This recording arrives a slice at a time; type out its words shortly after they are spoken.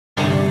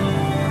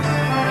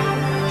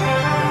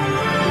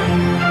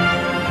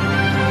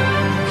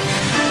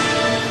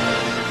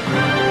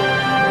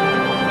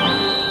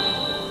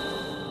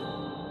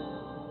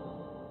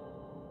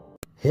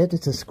hit the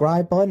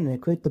subscribe button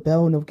and click the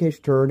bell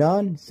notification turned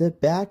on.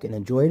 Sit back and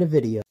enjoy the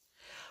video.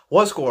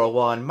 What's going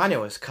on? My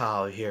name is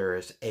Kyle here,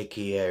 is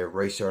aka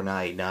Racer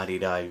Knight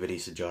 99.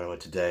 Ladies and gentlemen,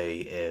 today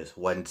is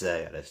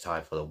Wednesday and it's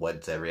time for the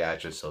Wednesday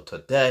reaction. So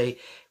today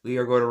we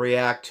are going to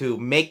react to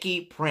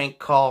Mickey Prank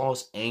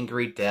Calls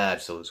Angry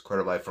Dad. So it's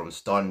credited from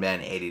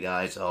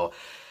Stuntman89. So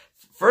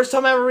first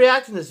time ever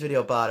reacting to this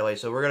video, by the way.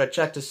 So we're going to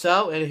check this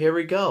out and here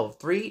we go.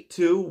 3,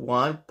 2,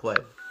 1, play.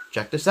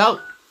 Check this out.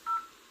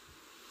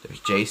 There's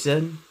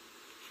Jason.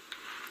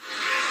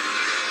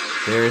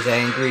 There's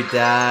Angry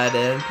Dad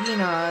and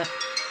Peanut.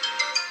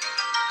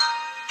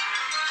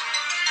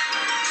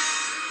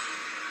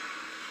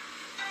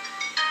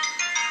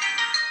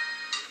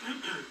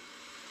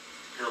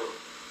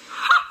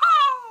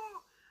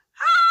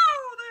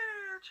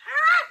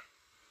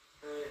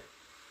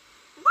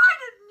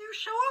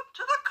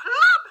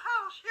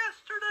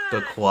 The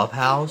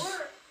clubhouse? Why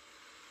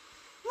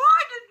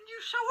didn't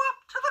you show up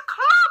to the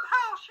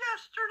clubhouse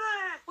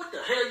yesterday? What the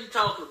hell are you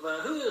talking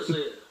about? Who is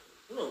this?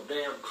 No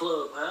damn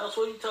clubhouse.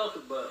 What are you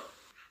talking about?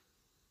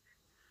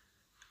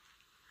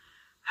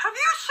 Have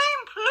you seen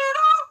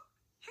Pluto?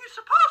 He's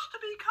supposed to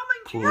be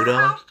coming to Pluto?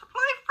 your house to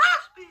play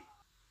Frisbee.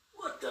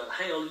 What the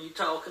hell are you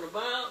talking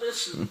about?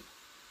 This is...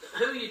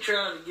 Who are you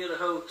trying to get a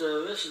hold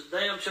of? This is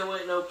damn sure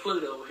ain't no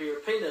Pluto here.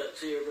 Peanut's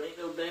here, but ain't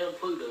no damn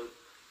Pluto.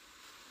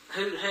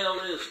 Who the hell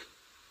is it?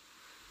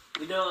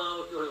 You know,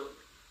 I'll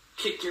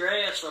kick your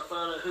ass if I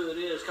find out who it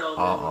is. Call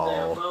me on the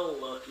damn phone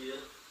like you.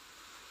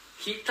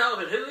 Keep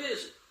talking. Who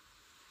is it?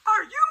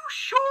 Are you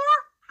sure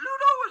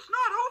Pluto is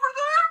not over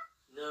there?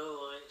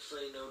 No, I ain't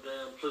seen no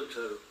damn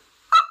Pluto.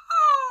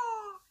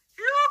 Oh,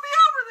 he'll be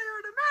over there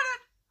in a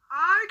minute.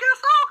 I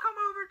guess I'll come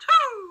over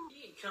too.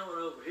 You ain't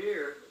coming over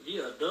here.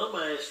 You a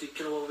dumbass if you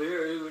come over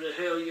here. Whoever the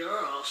hell you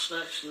are, I'll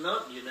snatch the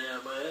nut in your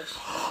damn ass.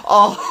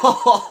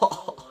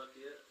 Oh!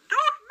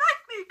 Don't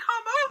make me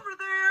come over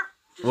there.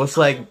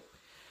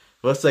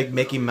 Looks like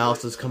Mickey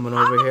Mouse is coming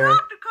over here. I'm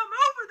about to come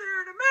over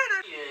there in a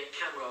minute. You ain't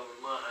coming over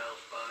to my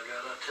house, by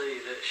God. I'll tell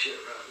you that shit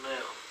right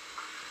now.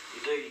 You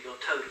do, you're gonna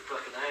tote your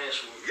fucking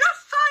ass with me. Yes,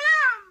 I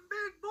am,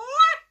 big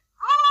boy.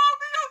 I'll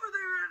be over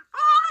there in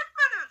 5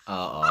 minutes.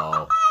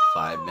 Uh-oh.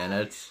 5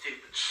 minutes?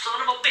 Stupid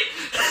son of a bitch.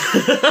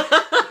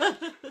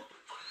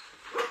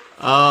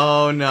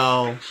 Oh,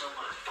 no.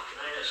 Somebody's fucking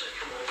ass that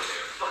come over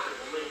there fucking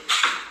with me.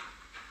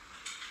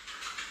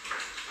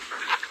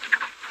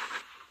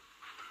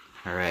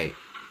 All right.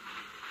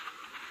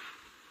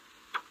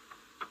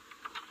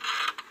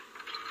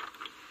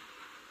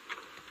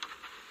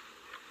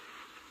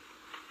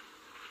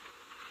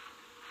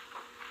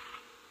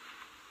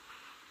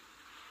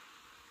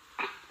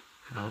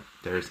 Oh,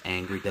 there's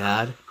Angry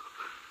Dad.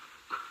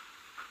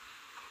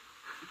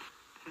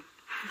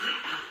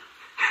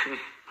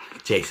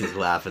 Jason's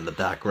laughing in the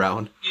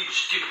background. You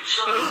stupid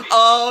son of a bitch.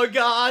 Oh,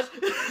 gosh.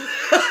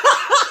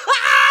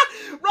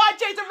 Run,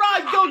 Jason,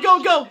 run. Go,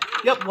 go, go.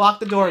 Yep, lock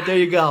the door. There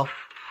you go.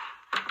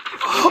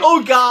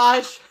 Oh,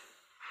 gosh.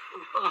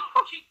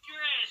 Kick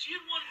your ass. You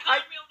didn't want to call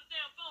me on the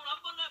damn phone. I'm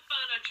gonna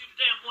find out you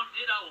damn one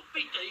did. I will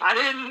beat you. I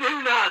didn't do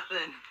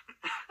nothing.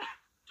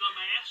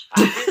 Dumbass. I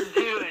didn't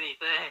do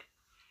anything.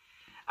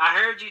 I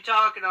heard you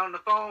talking on the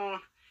phone,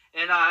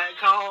 and I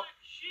called.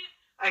 Shit.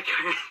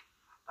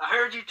 I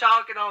heard you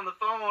talking on the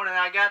phone, and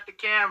I got the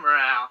camera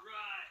out.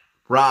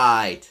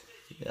 Right. Right.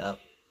 Yep.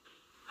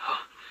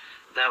 Oh,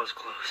 that was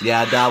close.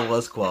 Yeah, that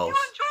was If close. you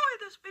enjoyed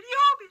this video,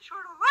 be sure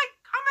to like,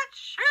 comment,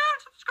 share,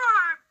 and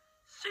subscribe.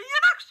 See you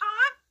next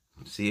time.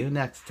 See you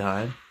next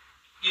time.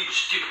 You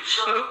stupid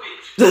son of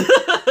a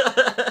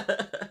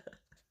bitch.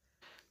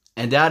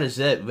 And that is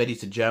it,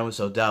 ladies and gentlemen.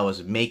 So that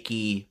was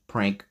Mickey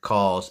Prank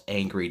Calls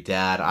Angry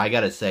Dad. I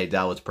gotta say,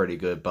 that was pretty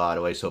good, by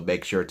the way. So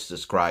make sure to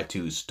subscribe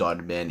to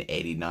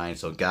Stuntman89.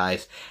 So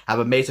guys, have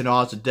an amazing,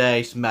 awesome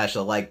day. Smash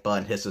the like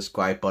button, hit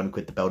subscribe button,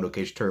 click the bell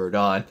notification turned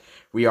on.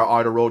 We are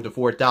on the road to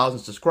 4,000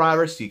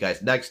 subscribers. See you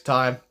guys next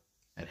time.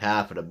 And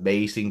have an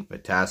amazing,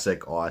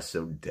 fantastic,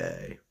 awesome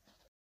day.